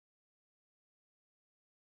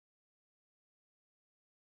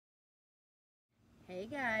Hey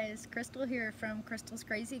guys, Crystal here from Crystal's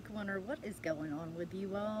Crazy Corner. What is going on with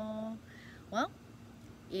you all? Well,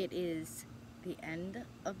 it is the end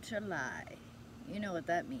of July. You know what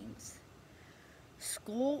that means.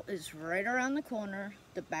 School is right around the corner,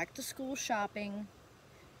 the back to school shopping,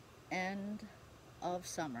 end of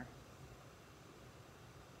summer.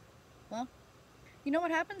 Well, you know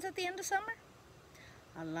what happens at the end of summer?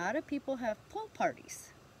 A lot of people have pool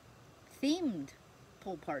parties, themed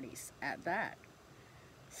pool parties at that.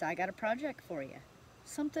 So I got a project for you.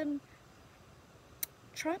 Something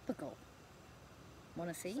tropical. Want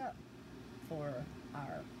to see? So, for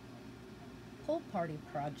our pool party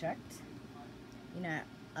project, you know,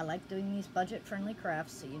 I like doing these budget-friendly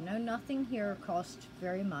crafts, so you know nothing here costs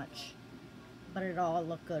very much, but it all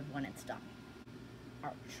look good when it's done.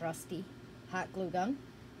 Our trusty hot glue gun,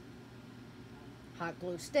 hot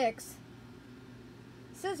glue sticks,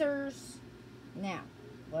 scissors. Now,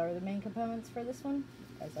 what are the main components for this one?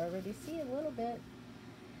 You guys already see a little bit.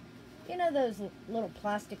 You know those little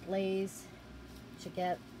plastic lays that you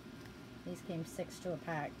get? These came 6 to a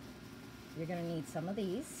pack. You're going to need some of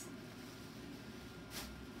these.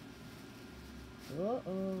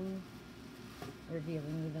 Uh-oh.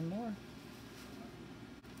 Revealing even more.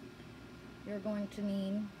 You're going to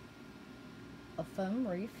need a foam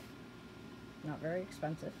wreath. Not very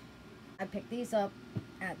expensive. I picked these up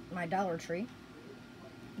at my Dollar Tree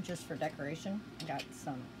just for decoration. I got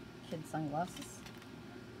some kid sunglasses.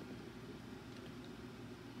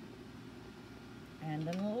 And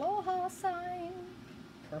an aloha sign.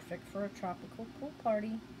 Perfect for a tropical pool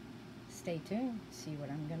party. Stay tuned, see what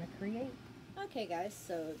I'm gonna create. Okay guys,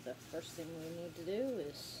 so the first thing we need to do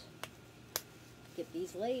is get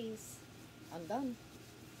these lays undone.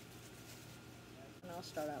 And I'll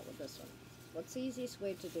start out with this one. What's the easiest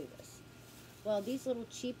way to do this? Well, these little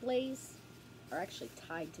cheap lays are actually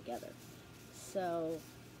tied together. So,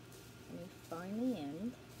 let me find the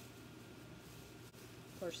end.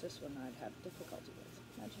 Of course, this one I'd have difficulty with.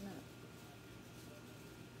 Imagine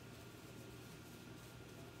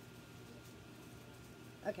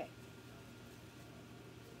that. Okay.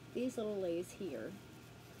 These little lays here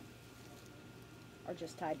are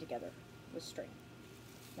just tied together with string.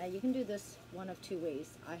 Now you can do this one of two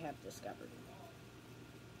ways I have discovered.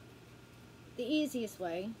 The easiest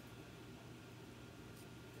way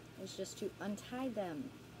is just to untie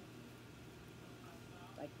them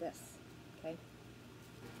like this, okay?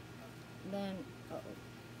 Then, there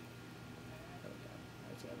we go,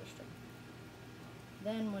 there's the other string.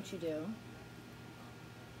 Then what you do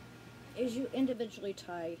is you individually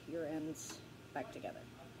tie your ends back together.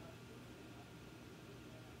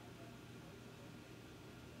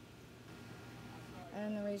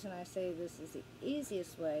 And the reason I say this is the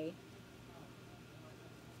easiest way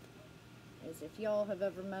is if y'all have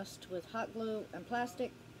ever messed with hot glue and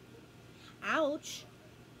plastic, ouch!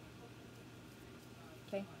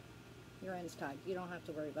 Okay, your end's tied. You don't have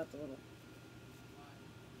to worry about the little.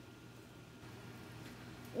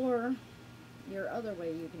 Or your other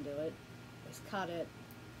way you can do it is cut it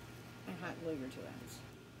and hot glue your two ends.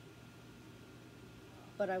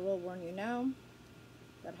 But I will warn you now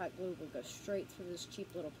that hot glue will go straight through this cheap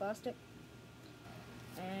little plastic.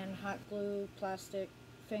 And hot glue, plastic,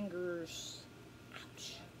 fingers,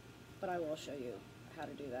 ouch. But I will show you how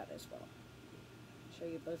to do that as well. Show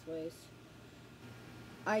you both ways.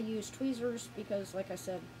 I use tweezers because, like I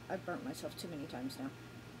said, I've burnt myself too many times now.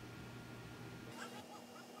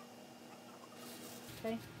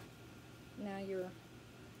 Okay, now your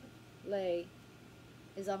lay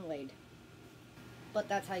is unlaid, but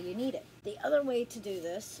that's how you need it. The other way to do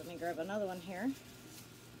this, let me grab another one here,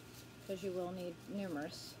 because you will need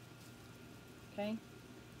numerous. Okay,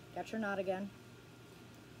 got your knot again.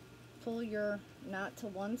 Pull your knot to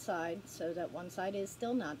one side so that one side is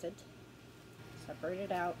still knotted. Separate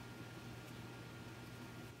it out.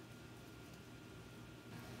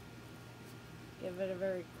 Give it a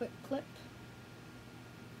very quick clip.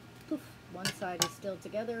 Poof. One side is still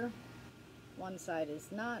together, one side is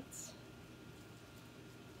not.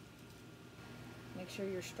 Make sure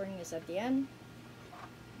your string is at the end.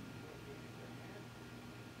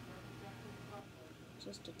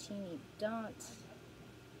 Just a teeny dot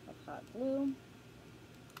of hot glue.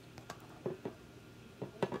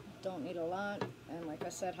 Don't need a lot, and like I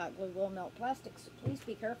said, hot glue will melt plastic, so please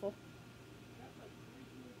be careful.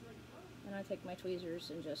 And I take my tweezers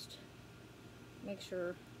and just make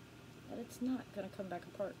sure that it's not going to come back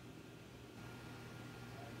apart.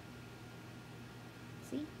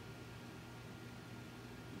 See?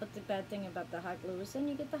 But the bad thing about the hot glue is then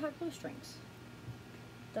you get the hot glue strings.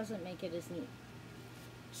 Doesn't make it as neat.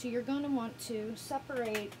 So you're going to want to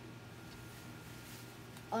separate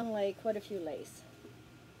unlay quite a few lays.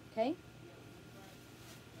 Okay?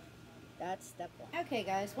 That's step one. Okay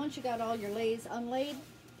guys, once you got all your lays unlaid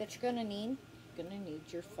that you're gonna need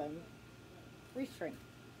your foam wreath frame.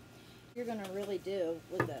 You're gonna really do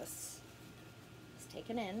with this is take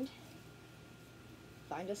an end,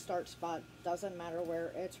 find a start spot, doesn't matter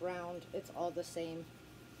where, it's round, it's all the same.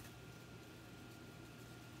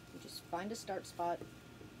 You just find a start spot,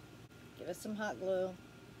 give it some hot glue.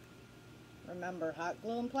 Remember, hot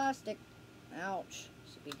glue and plastic, ouch,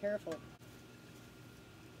 so be careful.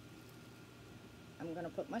 I'm going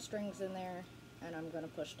to put my strings in there and I'm going to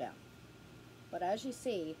push down. But as you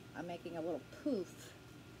see, I'm making a little poof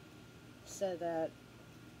so that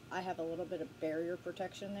I have a little bit of barrier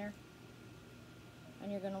protection there.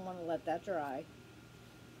 And you're going to want to let that dry.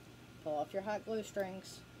 Pull off your hot glue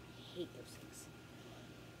strings. I hate those things.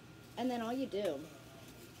 And then all you do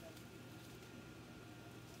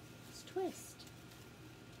is twist.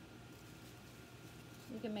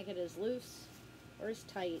 You can make it as loose or as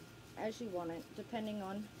tight as you want it, depending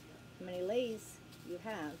on how many lays you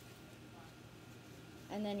have.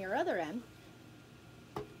 And then your other end,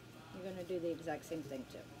 you're going to do the exact same thing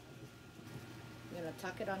too. You're going to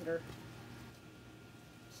tuck it under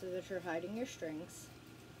so that you're hiding your strings.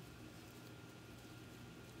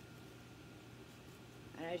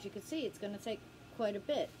 And as you can see, it's going to take quite a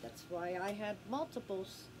bit. That's why I had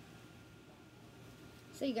multiples.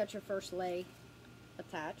 So you got your first lay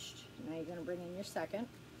attached. Now you're going to bring in your second.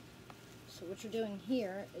 So what you're doing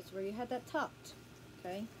here is where you had that tucked,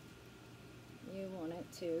 okay? You want it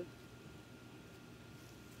to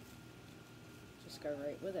just go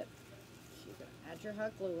right with it. So you're going to add your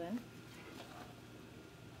hot glue in.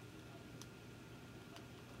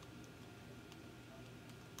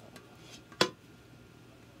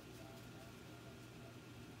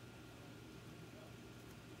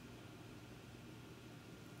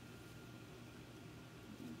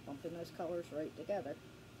 Bumping those colors right together.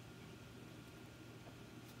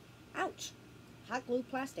 Ouch! Hot glue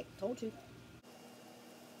plastic, told you.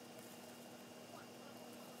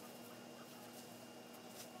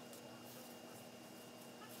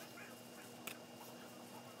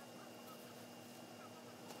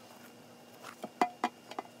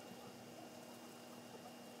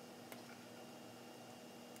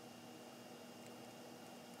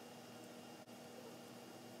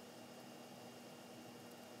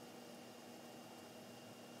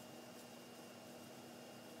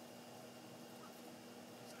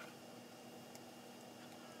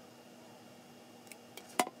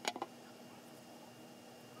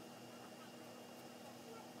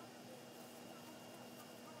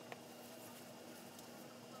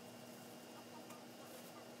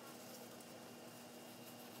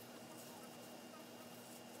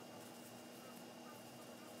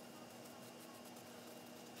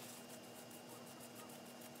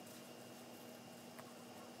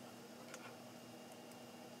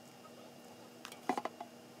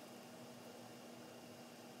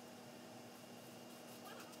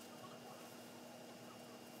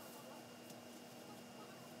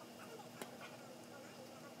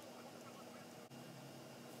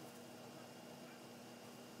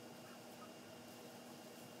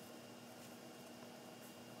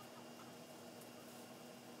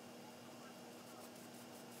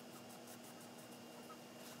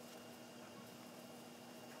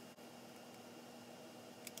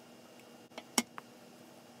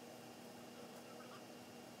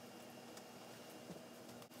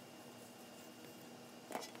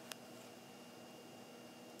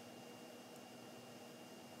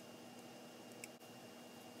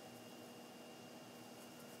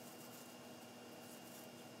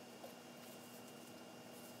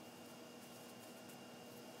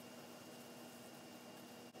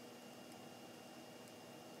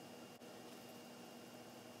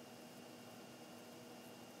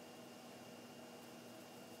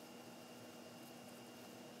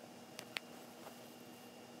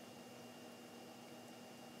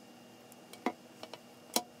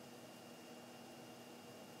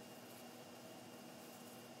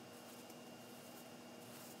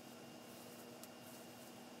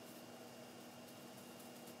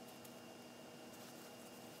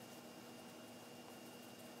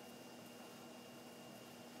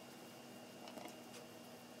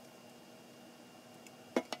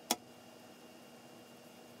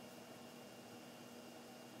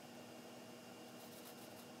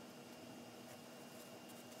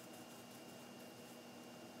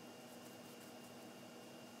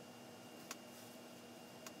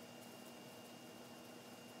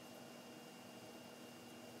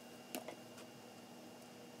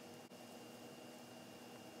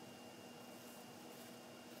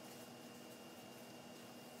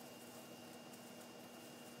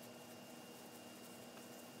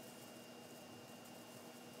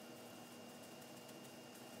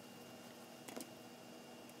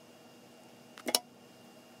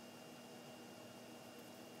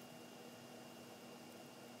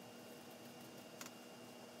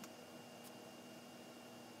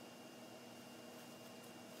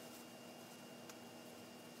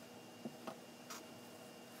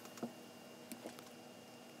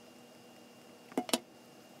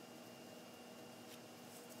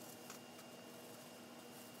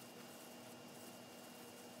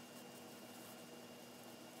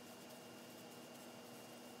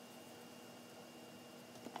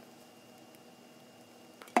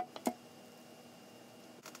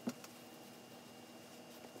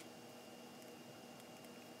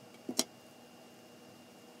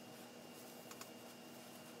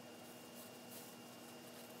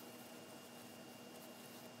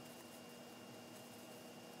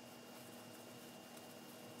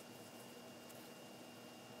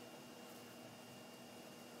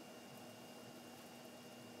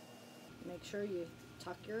 make sure you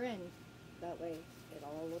tuck your end. That way it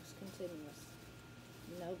all looks continuous.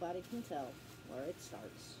 Nobody can tell where it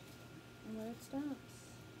starts and where it stops.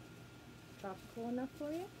 Tropical enough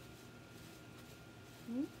for you?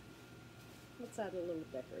 Let's add a little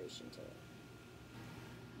decoration to it.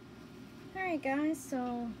 Alright guys,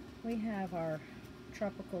 so we have our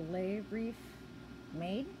tropical lei wreath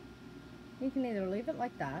made. You can either leave it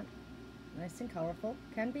like that, nice and colorful,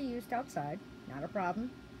 can be used outside, not a problem,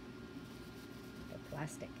 or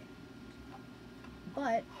plastic.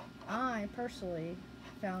 But I personally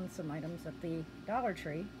found some items at the Dollar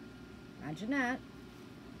Tree, imagine that,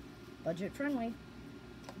 budget friendly,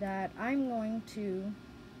 that I'm going to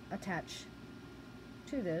attach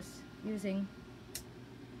to this using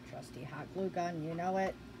trusty hot glue gun, you know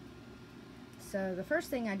it. So the first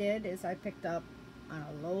thing I did is I picked up an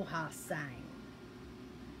aloha sign,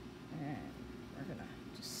 and we're gonna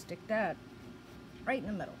just stick that right in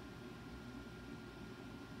the middle.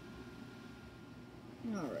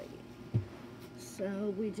 Alrighty,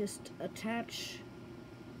 so we just attach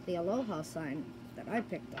the aloha sign that I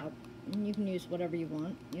picked up, and you can use whatever you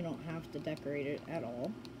want. You don't have to decorate it at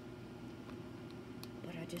all,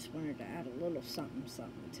 but I just wanted to add a little something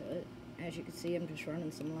to it. As you can see, I'm just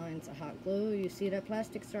running some lines of hot glue. You see that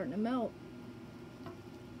plastic starting to melt,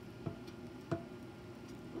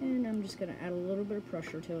 and I'm just going to add a little bit of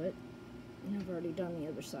pressure to it, and I've already done the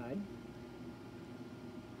other side.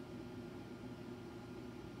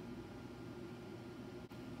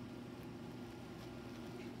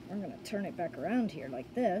 I'm going to turn it back around here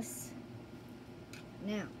like this.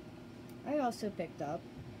 Now, I also picked up,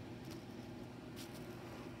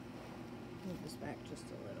 move this back just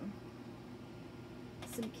a little,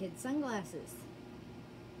 some kid sunglasses.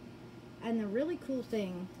 And the really cool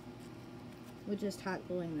thing with just hot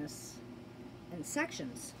gluing this in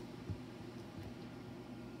sections,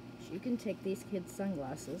 is you can take these kids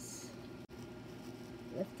sunglasses,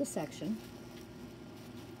 lift the section,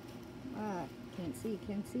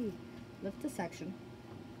 can't see, lift the section,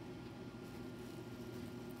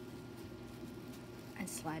 and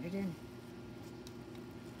slide it in.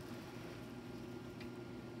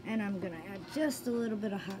 And I'm going to add just a little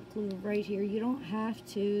bit of hot glue right here. You don't have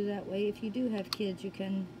to. That way, if you do have kids, you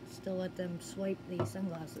can still let them swipe these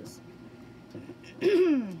sunglasses.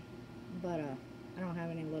 But I don't have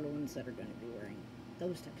any little ones that are going to be wearing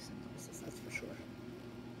those type of sunglasses, that's for sure.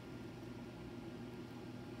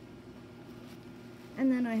 And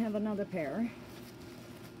then I have another pair,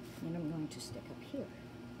 and I'm going to stick up here.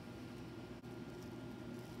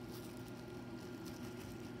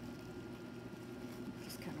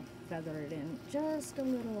 Feather it in just a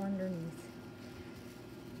little underneath.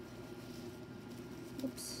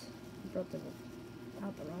 Oops, I brought it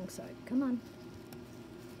out the wrong side. Come on.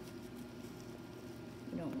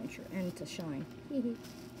 You don't want your end to shine. And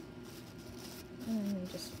then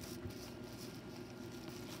just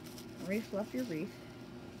refluff your wreath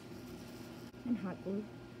and hot glue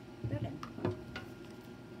that in.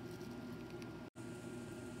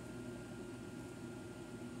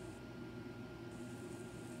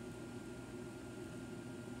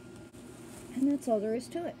 And that's all there is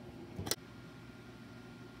to it.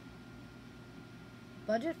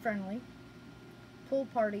 Budget friendly, pool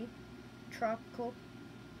party, tropical,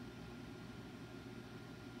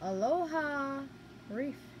 aloha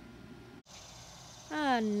wreath.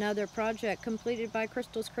 Another project completed by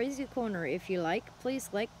Crystal's Crazy Corner. If you like,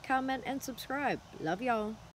 please like, comment, and subscribe. Love y'all.